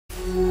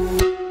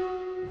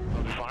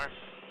Fire.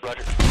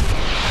 Roger.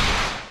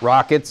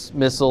 Rockets,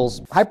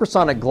 missiles,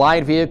 hypersonic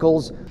glide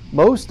vehicles,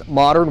 most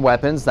modern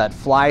weapons that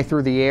fly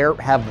through the air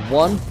have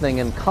one thing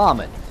in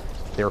common.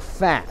 They're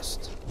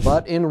fast.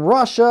 But in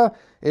Russia,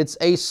 it's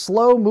a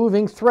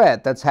slow-moving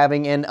threat that's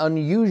having an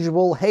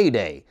unusual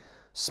heyday.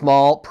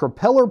 Small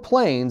propeller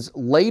planes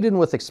laden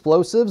with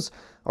explosives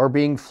are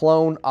being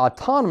flown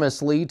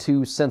autonomously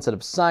to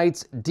sensitive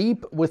sites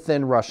deep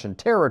within Russian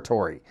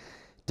territory,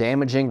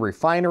 damaging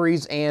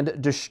refineries and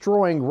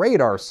destroying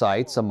radar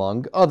sites,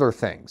 among other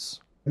things.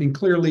 I mean,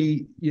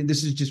 clearly,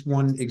 this is just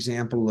one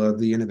example of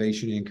the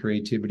innovation and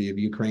creativity of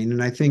Ukraine.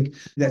 And I think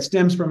that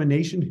stems from a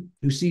nation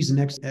who sees an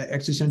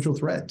existential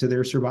threat to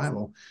their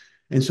survival.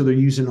 And so they're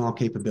using all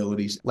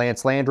capabilities.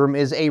 Lance Landrum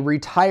is a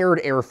retired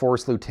Air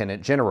Force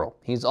Lieutenant General.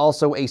 He's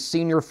also a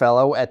senior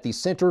fellow at the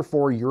Center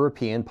for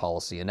European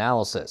Policy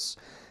Analysis.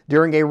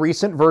 During a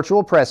recent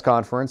virtual press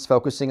conference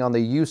focusing on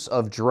the use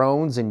of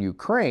drones in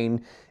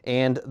Ukraine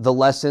and the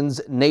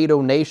lessons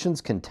NATO nations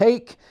can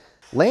take,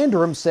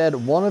 Landrum said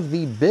one of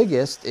the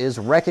biggest is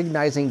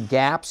recognizing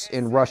gaps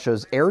in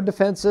Russia's air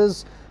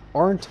defenses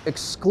aren't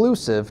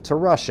exclusive to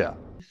Russia.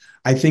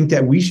 I think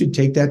that we should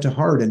take that to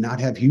heart and not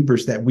have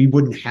hubris that we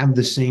wouldn't have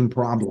the same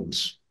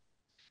problems.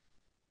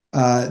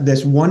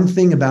 That's one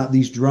thing about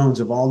these drones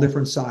of all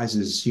different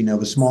sizes, you know,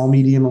 the small,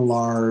 medium, and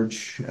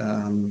large,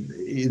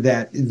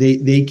 that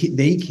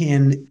they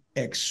can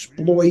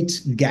exploit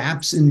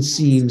gaps and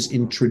seams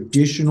in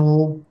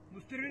traditional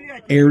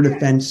air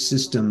defense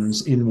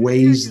systems in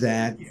ways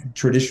that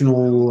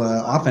traditional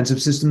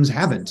offensive systems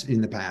haven't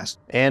in the past.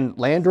 And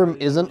Landrum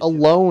isn't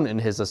alone in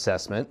his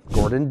assessment.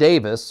 Gordon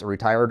Davis, a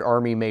retired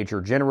Army Major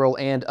General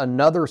and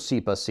another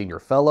SEPA senior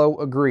fellow,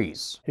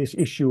 agrees. This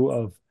issue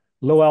of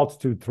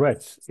low-altitude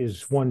threats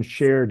is one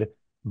shared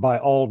by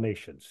all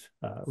nations,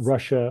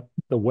 Russia,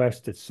 the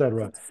West,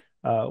 etc.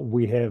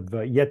 We have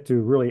yet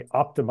to really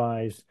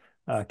optimize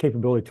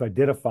capability to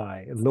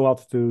identify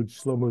low-altitude,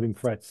 slow-moving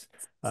threats,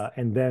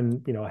 and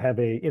then have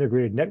a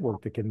integrated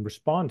network that can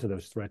respond to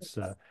those threats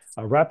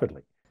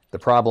rapidly. The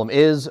problem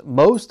is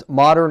most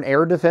modern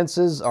air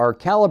defenses are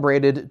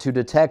calibrated to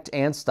detect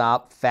and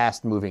stop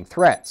fast-moving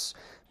threats,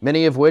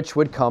 many of which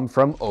would come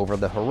from over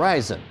the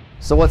horizon.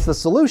 So what's the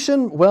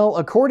solution? Well,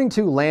 according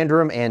to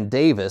Landrum and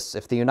Davis,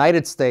 if the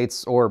United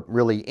States, or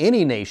really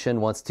any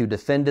nation, wants to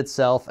defend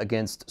itself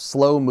against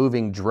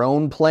slow-moving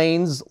drone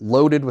planes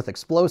loaded with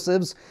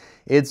explosives,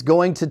 it's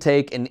going to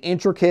take an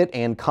intricate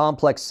and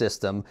complex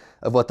system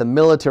of what the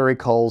military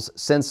calls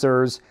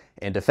sensors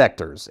and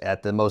effectors.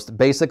 At the most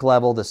basic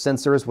level, the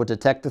sensors would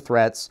detect the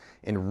threats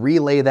and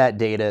relay that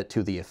data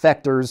to the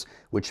effectors,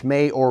 which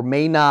may or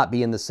may not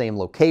be in the same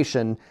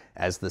location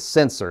as the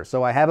sensor.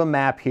 So I have a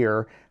map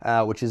here,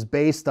 which is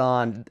based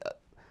on,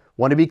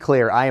 want to be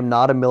clear, I am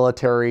not a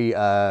military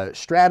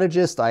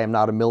strategist, I am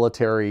not a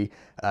military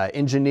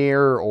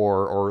engineer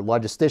or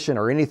logistician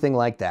or anything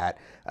like that.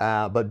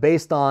 But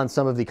based on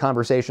some of the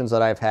conversations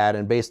that I've had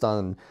and based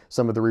on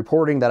some of the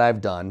reporting that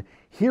I've done,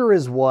 here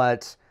is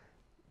what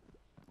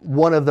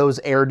one of those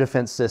air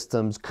defense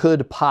systems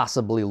could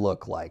possibly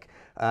look like.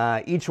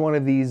 Each one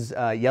of these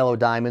yellow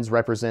diamonds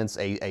represents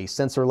a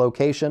sensor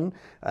location.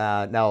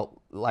 Now,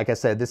 like I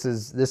said, this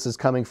is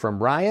coming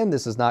from Ryan.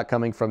 This is not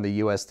coming from the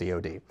US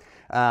DoD.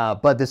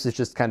 But this is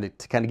just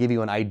to kind of give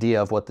you an idea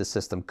of what this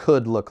system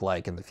could look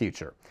like in the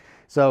future.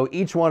 So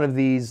each one of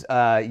these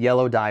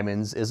yellow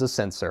diamonds is a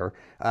sensor,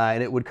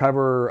 and it would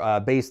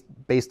cover,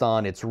 based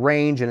on its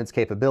range and its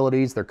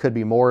capabilities, there could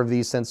be more of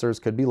these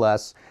sensors, could be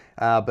less,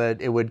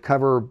 but it would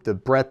cover the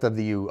breadth of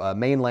the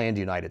mainland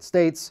United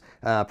States,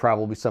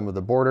 probably some of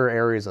the border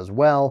areas as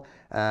well.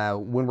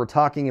 When we're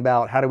talking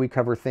about how do we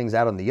cover things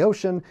out on the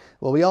ocean,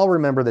 well, we all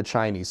remember the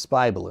Chinese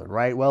spy balloon,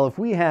 right? Well, if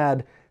we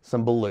had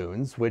some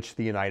balloons, which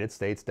the United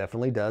States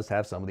definitely does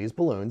have some of these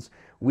balloons,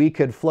 we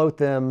could float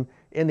them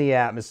in the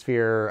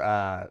atmosphere,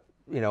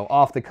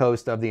 off the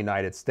coast of the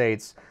United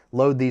States,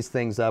 load these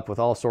things up with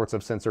all sorts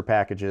of sensor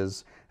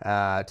packages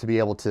to be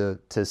able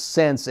to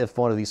sense if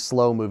one of these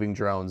slow-moving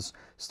drones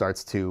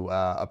starts to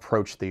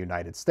approach the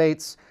United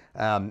States.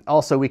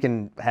 Also, we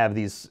can have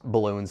these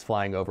balloons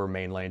flying over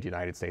mainland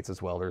United States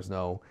as well. There's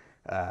no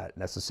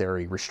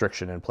necessary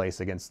restriction in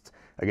place against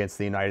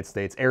the United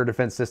States air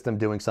defense system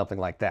doing something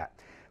like that.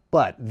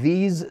 But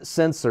these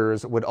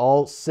sensors would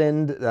all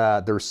send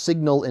their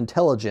signal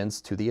intelligence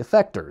to the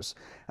effectors.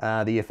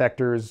 The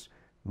effectors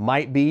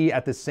might be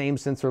at the same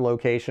sensor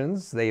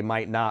locations. They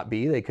might not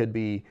be. They could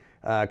be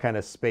kind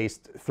of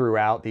spaced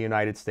throughout the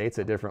United States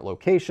at different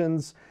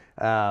locations.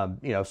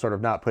 Sort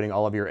of not putting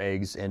all of your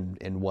eggs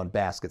in one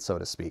basket, so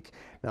to speak.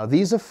 Now,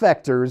 these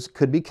effectors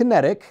could be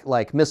kinetic,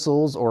 like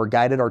missiles or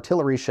guided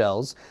artillery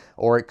shells,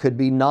 or it could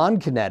be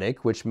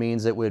non-kinetic, which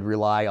means it would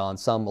rely on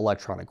some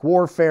electronic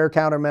warfare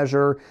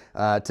countermeasure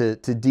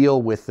to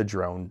deal with the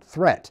drone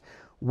threat.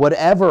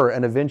 Whatever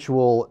an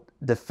eventual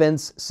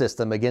defense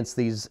system against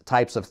these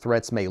types of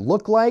threats may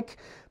look like,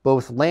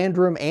 both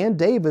Landrum and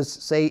Davis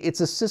say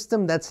it's a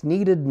system that's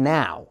needed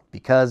now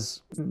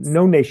because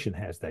no nation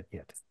has that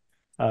yet.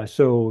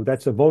 So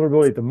that's a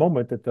vulnerability at the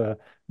moment that the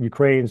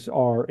Ukrainians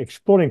are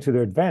exploiting to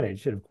their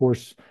advantage. And of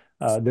course,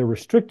 they're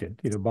restricted,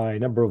 by a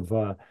number of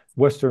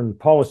Western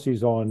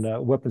policies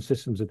on weapon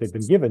systems that they've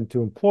been given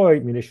to employ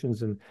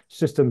munitions and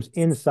systems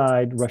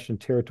inside Russian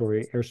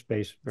territory,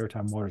 airspace,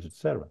 maritime waters, et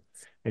cetera.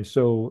 And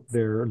so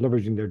they're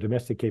leveraging their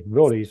domestic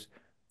capabilities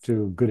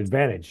to good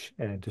advantage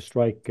and to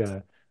strike,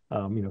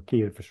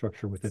 key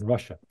infrastructure within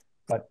Russia.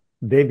 But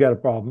they've got a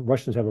problem.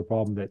 Russians have a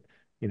problem that,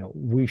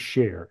 we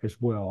share as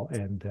well,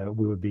 and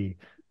we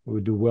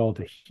would do well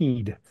to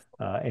heed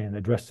and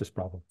address this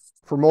problem.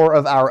 For more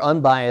of our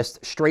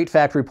unbiased, straight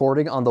fact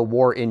reporting on the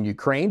war in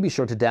Ukraine, be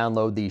sure to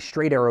download the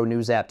Straight Arrow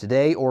News app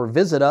today or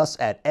visit us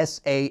at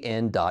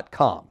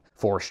san.com.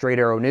 For Straight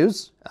Arrow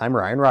News, I'm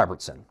Ryan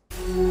Robertson.